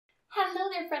Hello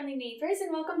there, friendly neighbors,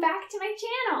 and welcome back to my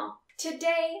channel!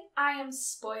 Today, I am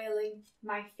spoiling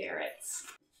my ferrets.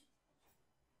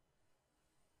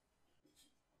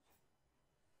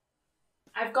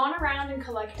 I've gone around and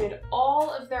collected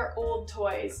all of their old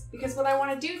toys because what I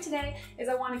want to do today is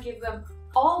I want to give them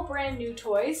all brand new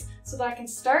toys so that I can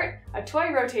start a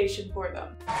toy rotation for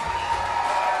them.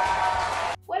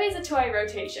 What is a toy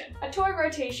rotation? A toy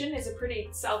rotation is a pretty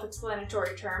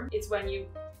self-explanatory term. It's when you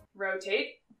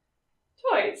rotate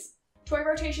toys. Toy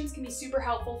rotations can be super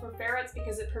helpful for ferrets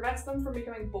because it prevents them from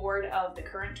becoming bored of the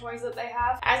current toys that they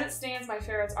have. As it stands, my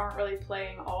ferrets aren't really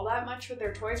playing all that much with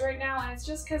their toys right now, and it's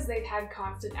just because they've had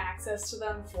constant access to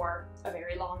them for a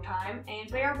very long time, and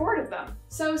they are bored of them.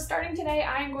 So starting today,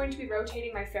 I am going to be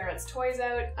rotating my ferrets' toys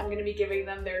out. I'm going to be giving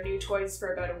them their new toys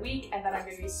for about a week, and then I'm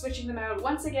going to be switching them out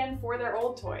once again for their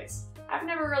old toys. I've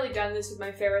never really done this with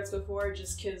my ferrets before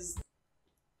just because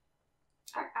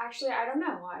actually, I don't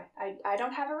know why. I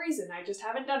don't have a reason, I just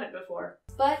haven't done it before.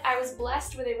 But I was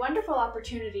blessed with a wonderful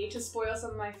opportunity to spoil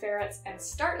some of my ferrets and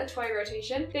start a toy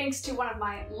rotation thanks to one of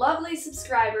my lovely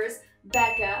subscribers,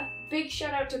 Becca. Big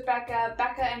shout out to Becca.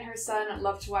 Becca and her son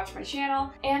love to watch my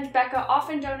channel, and Becca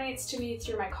often donates to me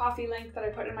through my Ko-fi link that I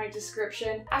put in my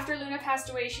description. After Luna passed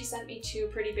away, she sent me 2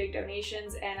 pretty big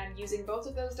donations, and I'm using both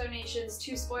of those donations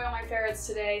to spoil my ferrets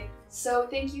today. So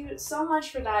thank you so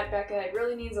much for that, Becca. It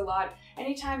really means a lot.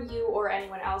 Anytime you or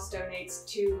anyone else donates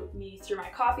to me through my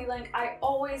Ko-fi link, I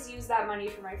always use that money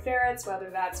for my ferrets,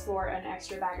 whether that's for an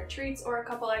extra bag of treats or a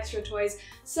couple extra toys.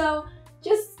 So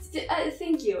just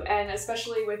thank you, and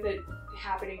especially with it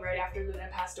happening right after Luna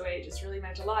passed away, it just really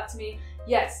meant a lot to me.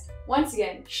 Yes, once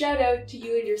again, shout out to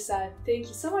you and your son. Thank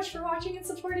you so much for watching and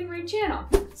supporting my channel.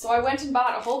 So I went and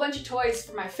bought a whole bunch of toys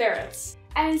for my ferrets.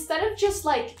 And instead of just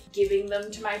like giving them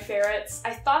to my ferrets,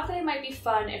 I thought that it might be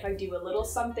fun if I do a little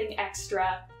something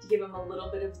extra to give them a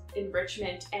little bit of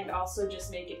enrichment and also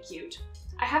just make it cute.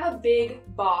 I have a big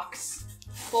box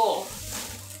full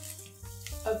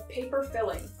of paper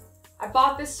filling. I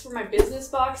bought this for my business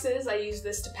boxes. I used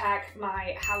this to pack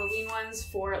my Halloween ones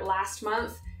for last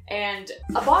month. And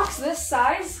a box this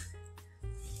size,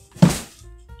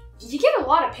 you get a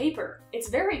lot of paper. It's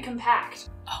very compact.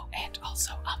 Oh, and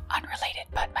also, unrelated,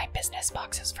 but my business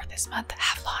boxes for this month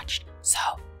have launched. So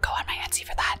go on my Etsy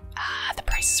for that. The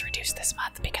price is reduced this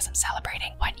month because I'm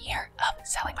celebrating 1 year of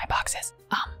selling my boxes.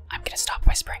 I'm gonna stop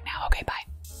whispering now. Okay,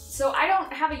 bye. So I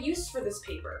don't have a use for this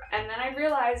paper. And then I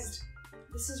realized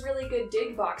this is really good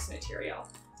dig box material.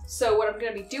 So what I'm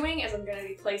going to be doing is I'm going to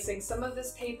be placing some of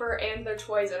this paper and their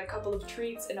toys and a couple of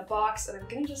treats in a box, and I'm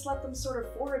going to just let them sort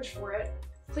of forage for it.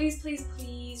 Please, please,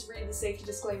 please read the safety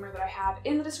disclaimer that I have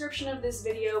in the description of this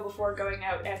video before going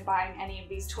out and buying any of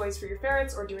these toys for your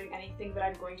ferrets or doing anything that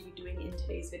I'm going to be doing in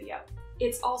today's video.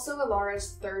 It's also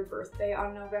Elara's 3rd birthday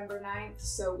on November 9th,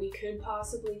 so we could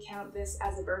possibly count this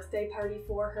as a birthday party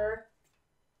for her.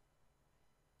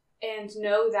 And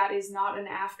no, that is not an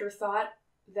afterthought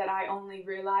that I only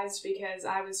realized because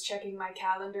I was checking my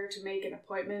calendar to make an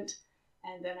appointment,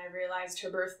 and then I realized her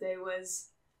birthday was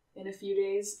in a few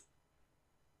days.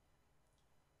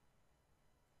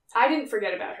 I didn't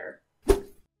forget about her.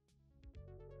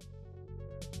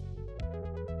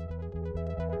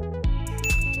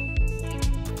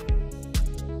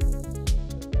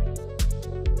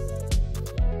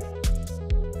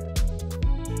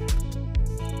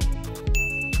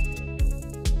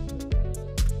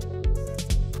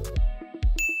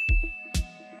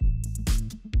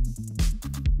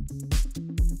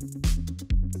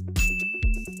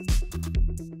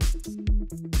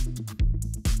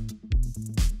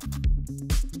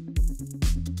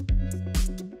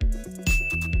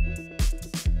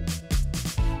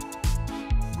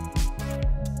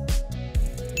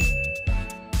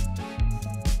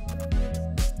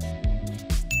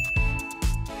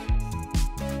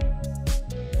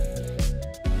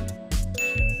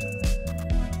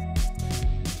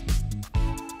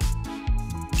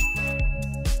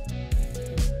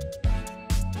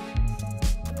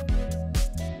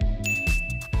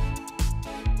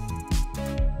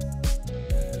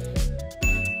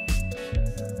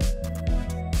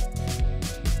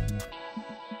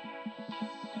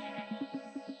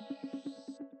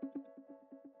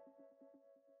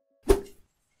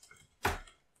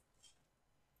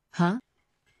 Huh?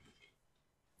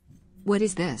 What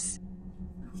is this?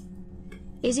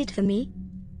 Is it for me?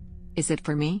 Is it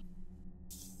for me?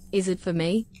 Is it for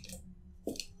me?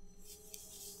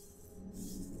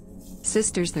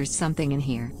 Sisters, there's something in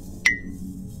here.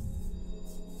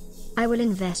 I will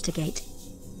investigate.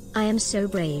 I am so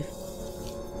brave.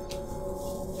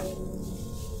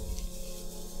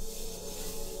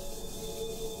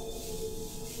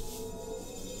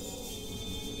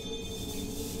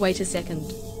 Wait a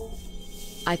second.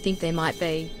 I think there might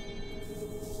be.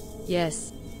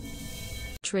 Yes.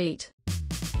 Treat.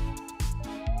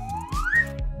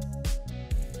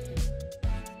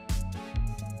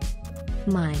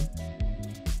 Mine.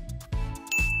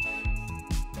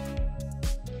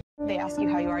 They ask you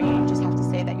how you are, you just have to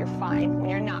say that you're fine when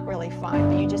you're not really fine,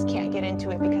 but you just can't get into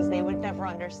it because they would never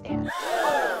understand.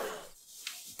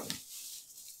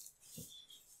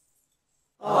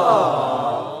 Aww.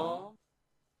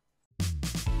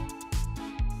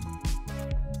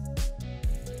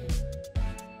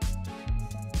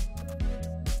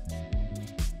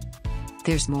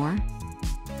 There's more?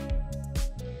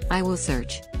 I will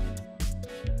search.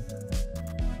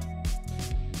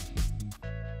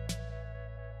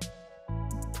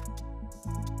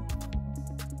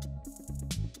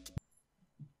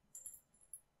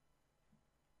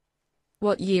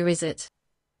 What year is it?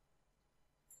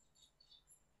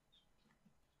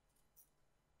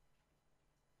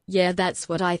 Yeah, that's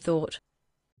what I thought.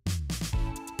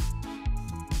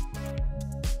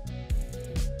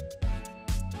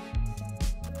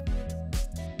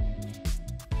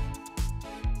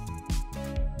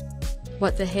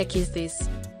 What the heck is this?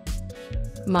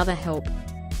 Mother help.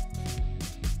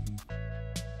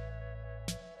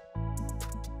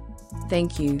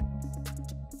 Thank you.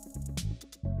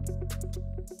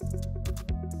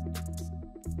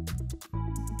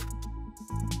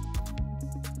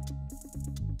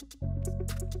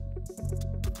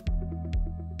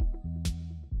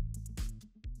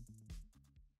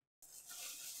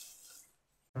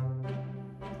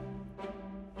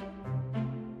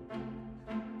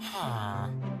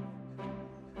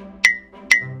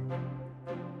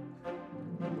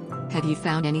 Have you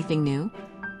found anything new?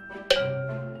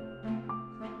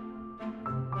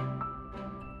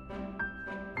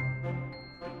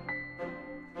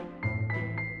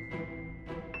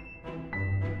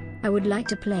 I would like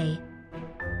to play.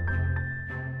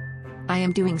 I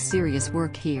am doing serious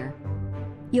work here.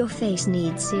 Your face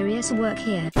needs serious work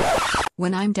here.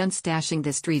 When I'm done stashing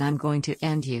this street, I'm going to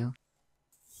end you.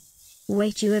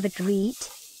 Wait, you have a treat?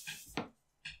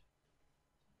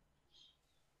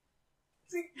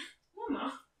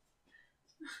 Mama.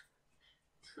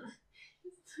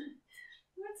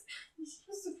 You're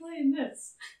supposed to play in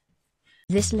this.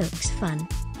 This looks fun.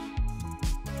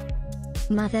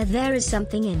 Mother, there is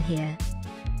something in here.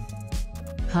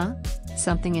 Huh?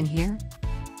 Something in here?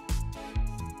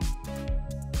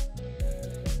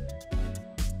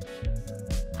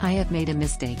 I have made a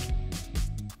mistake.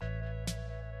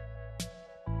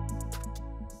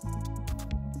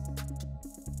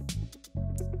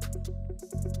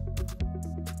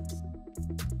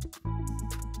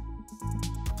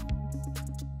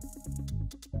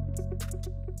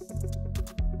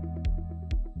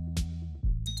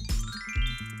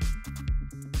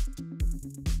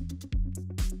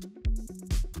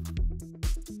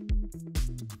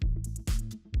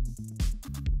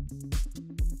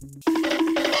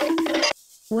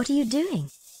 What are you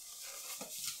doing?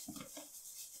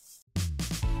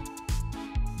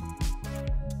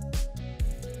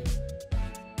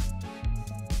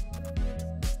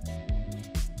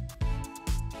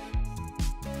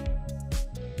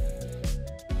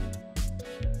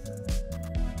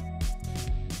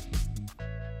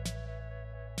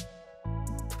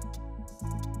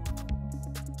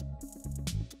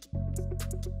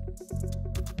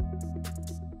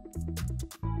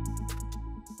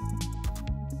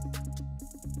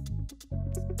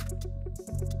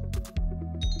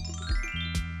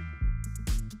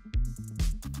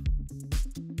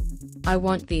 I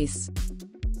want this.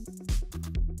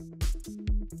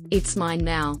 It's mine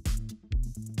now.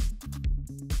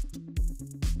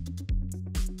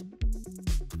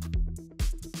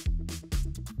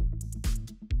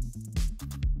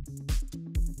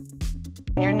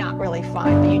 You're not really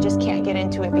fine, but you just can't get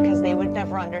into it because they would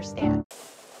never understand.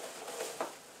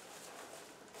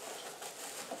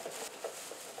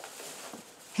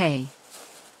 Hey.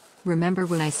 Remember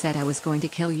when I said I was going to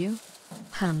kill you?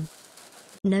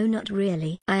 No, not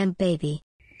really. I am baby.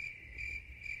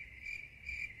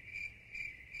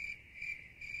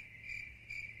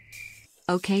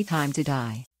 Okay, time to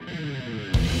die.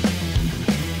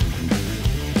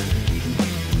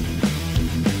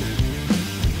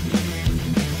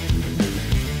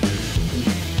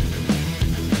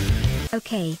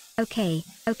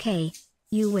 Okay.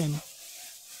 You win.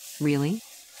 Really?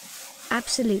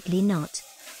 Absolutely not.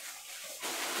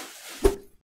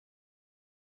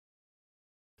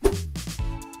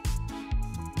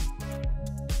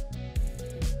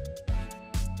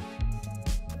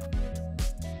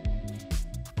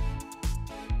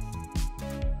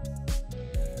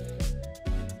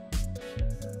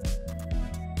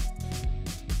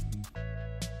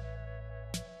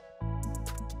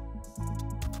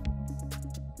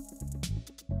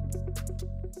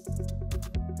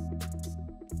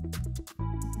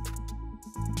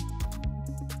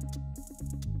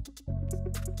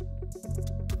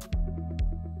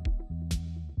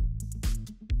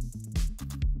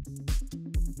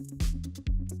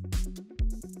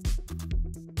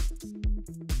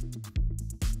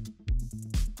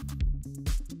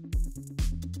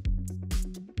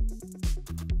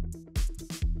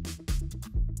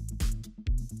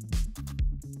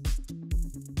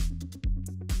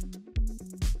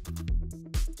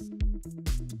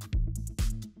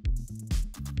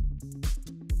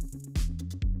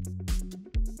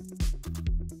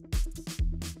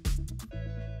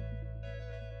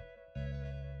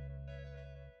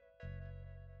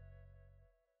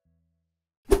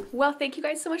 Well, thank you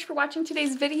guys so much for watching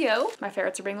today's video. My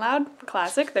ferrets are being loud,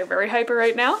 classic. They're very hyper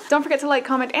right now. Don't forget to like,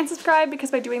 comment, and subscribe because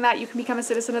by doing that, you can become a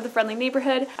citizen of the friendly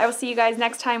neighborhood. I will see you guys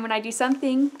next time when I do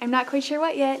something. I'm not quite sure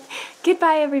what yet.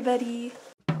 Goodbye, everybody.